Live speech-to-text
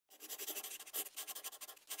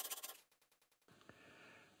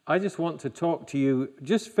I just want to talk to you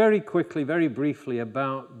just very quickly, very briefly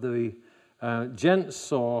about the gent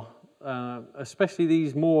saw, especially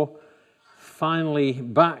these more finely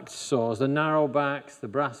backed saws, the narrow backs, the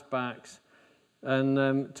brass backs,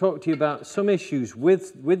 and talk to you about some issues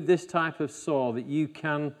with this type of saw that you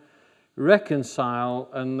can reconcile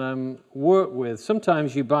and work with.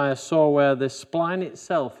 Sometimes you buy a saw where the spline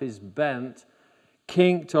itself is bent,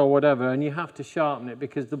 kinked or whatever, and you have to sharpen it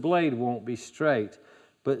because the blade won't be straight.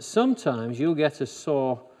 But sometimes you'll get a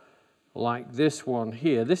saw like this one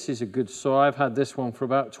here. This is a good saw. I've had this one for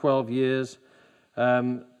about 12 years,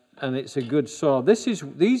 and it's a good saw.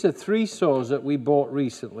 These are 3 saws that we bought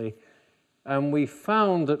recently, and we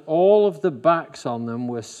found that all of the backs on them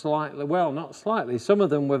were slightly, well, not slightly, some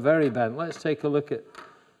of them were very bent. Let's take a look at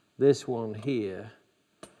this one here,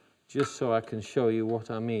 just so I can show you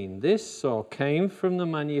what I mean. This saw came from the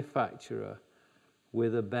manufacturer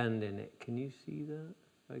with a bend in it. Can you see that?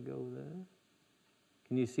 If I go there,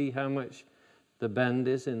 can you see how much the bend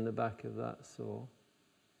is in the back of that saw?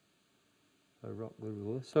 A rock the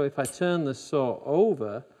ruler. So if I turn the saw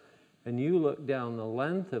over and you look down the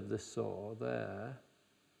length of the saw there,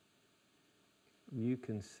 you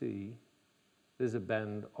can see there's a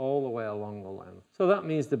bend all the way along the length. So that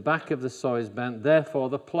means the back of the saw is bent, therefore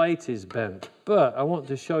the plate is bent. But I want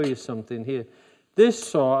to show you something here. This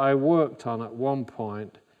saw I worked on at one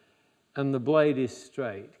point, and the blade is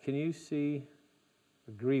straight. Can you see,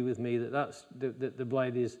 agree with me that the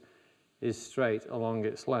blade is straight along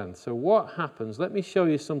its length? So what happens, let me show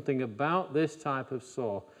you something about this type of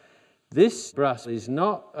saw. This brass is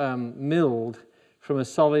not milled from a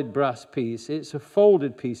solid brass piece. It's a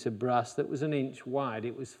folded piece of brass that was 1 inch wide.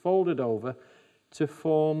 It was folded over to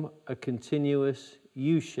form a continuous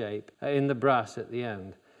U shape in the brass at the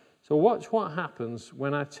end. So watch what happens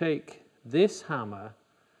when I take this hammer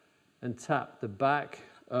and tap the back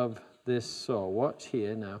of this saw. Watch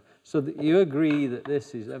here now. So that you agree that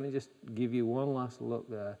this is, let me just give you one last look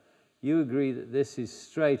there. You agree that this is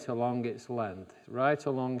straight along its length. Right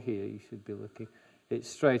along here, you should be looking. It's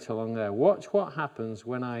straight along there. Watch what happens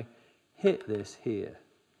when I hit this here.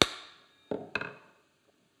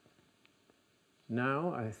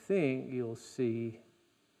 Now I think you'll see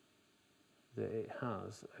that it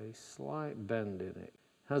has a slight bend in it. It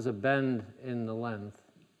has a bend in the length,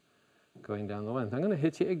 going down the length. I'm going to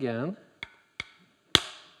hit it again.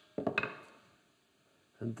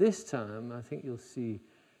 And this time, I think you'll see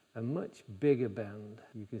a much bigger bend.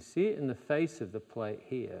 You can see it in the face of the plate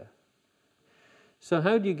here. So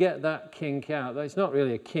how do you get that kink out? It's not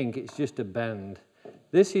really a kink, it's just a bend.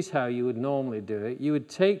 This is how you would normally do it. You would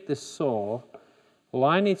take the saw,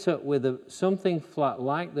 line it up with something flat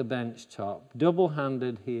like the bench top,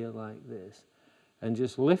 double-handed here like this, and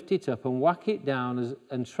just lift it up and whack it down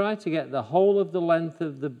and try to get the whole of the length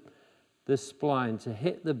of the spline to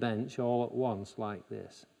hit the bench all at once like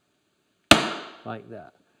this, like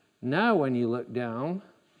that. Now when you look down,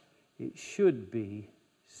 it should be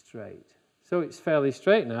straight. So it's fairly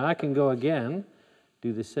straight now. I can go again,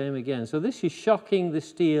 do the same again. So this is shocking the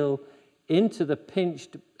steel into the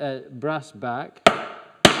pinched brass back,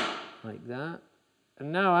 like that.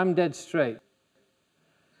 And now I'm dead straight.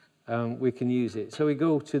 We can use it. So we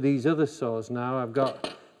go to these other saws now. I've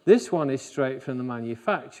got, this one is straight from the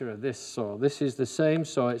manufacturer, this saw. This is the same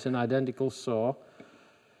saw, it's an identical saw.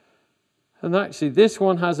 And actually this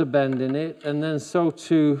one has a bend in it, and then so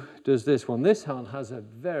too does this one. This one has a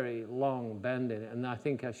very long bend in it, and I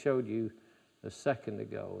think I showed you a second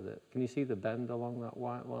ago that, can you see the bend along that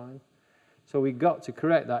white line? So we got to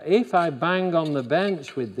correct that. If I bang on the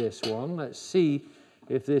bench with this one, let's see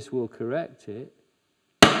if this will correct it.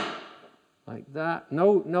 Like that,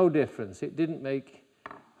 no difference. It didn't make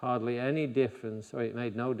hardly any difference, or it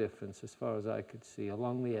made no difference as far as I could see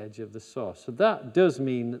along the edge of the saw. So that does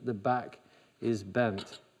mean that the back is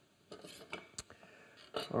bent.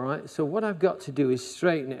 All right, so what I've got to do is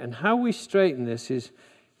straighten it. And how we straighten this is,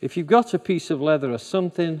 if you've got a piece of leather or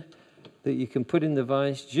something that you can put in the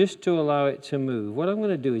vise just to allow it to move, what I'm going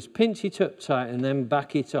to do is pinch it up tight and then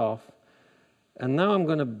back it off. And now I'm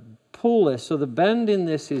going to pull this, so the bend in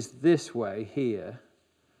this is this way here.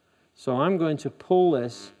 So I'm going to pull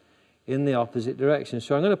this in the opposite direction.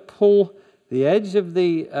 So I'm going to pull the edge of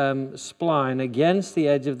the spline against the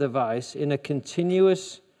edge of the vise in a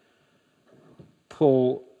continuous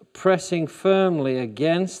pull, pressing firmly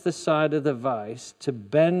against the side of the vise to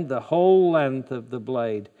bend the whole length of the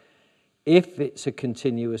blade if it's a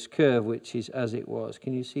continuous curve, which is as it was.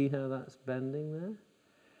 Can you see how that's bending there?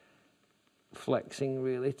 Flexing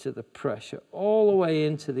really to the pressure all the way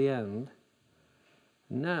into the end.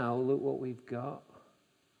 Now look what we've got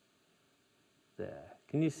there.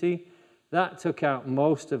 Can you see? That took out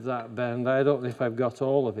most of that bend. I don't know if I've got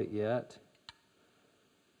all of it yet.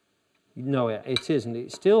 No, it isn't.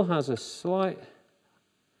 It still has a slight...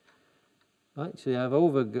 Actually, I've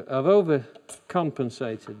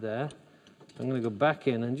overcompensated there. I'm going to go back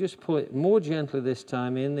in and just pull it more gently this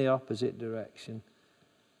time in the opposite direction,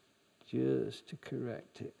 just to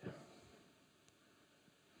correct it,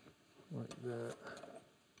 like that.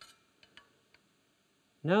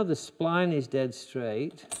 Now the spline is dead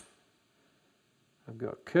straight. I've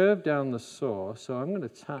got a curve down the saw, so I'm going to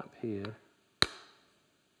tap here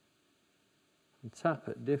and tap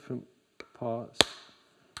at different parts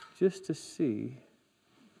just to see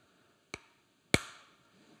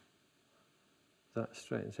that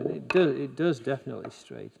straightens. And it does definitely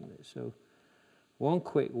straighten it. So one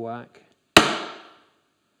quick whack and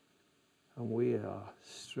we are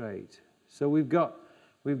straight. So we've got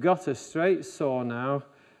a straight saw now,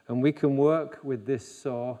 and we can work with this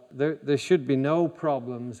saw. There should be no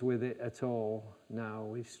problems with it at all now.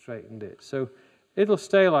 We've straightened it. So it'll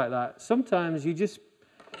stay like that. Sometimes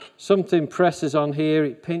something presses on here,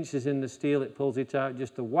 it pinches in the steel, it pulls it out.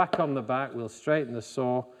 Just a whack on the back will straighten the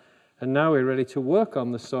saw. And now we're ready to work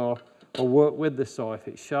on the saw or work with the saw. If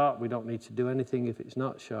it's sharp, we don't need to do anything if it's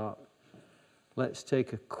not sharp. Let's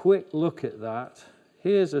take a quick look at that.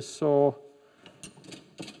 Here's a saw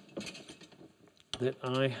that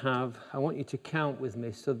I have. I want you to count with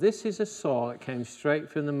me. So this is a saw that came straight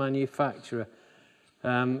from the manufacturer.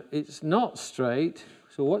 It's not straight,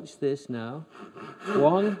 so watch this now.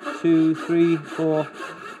 1, 2, 3, 4.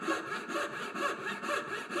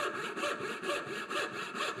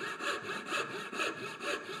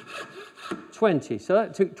 20. So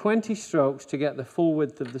that took 20 strokes to get the full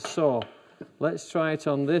width of the saw. Let's try it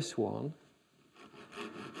on this one.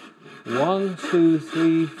 1, 2,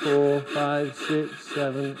 3, 4, 5, 6,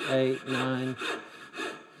 7, 8, 9,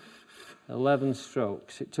 11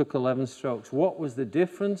 strokes. It took 11 strokes. What was the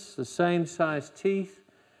difference? The same size teeth.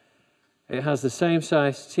 It has the same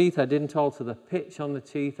size teeth. I didn't alter the pitch on the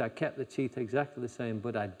teeth. I kept the teeth exactly the same,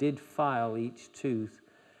 but I did file each tooth.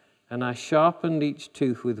 And I sharpened each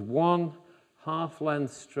tooth with one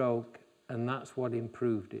half-length stroke, and that's what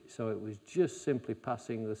improved it. So it was just simply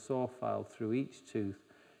passing the saw file through each tooth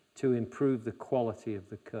to improve the quality of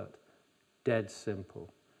the cut. Dead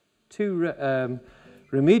simple. 2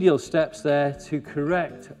 remedial steps there to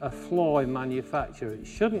correct a flaw in manufacture. It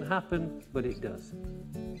shouldn't happen, but it does.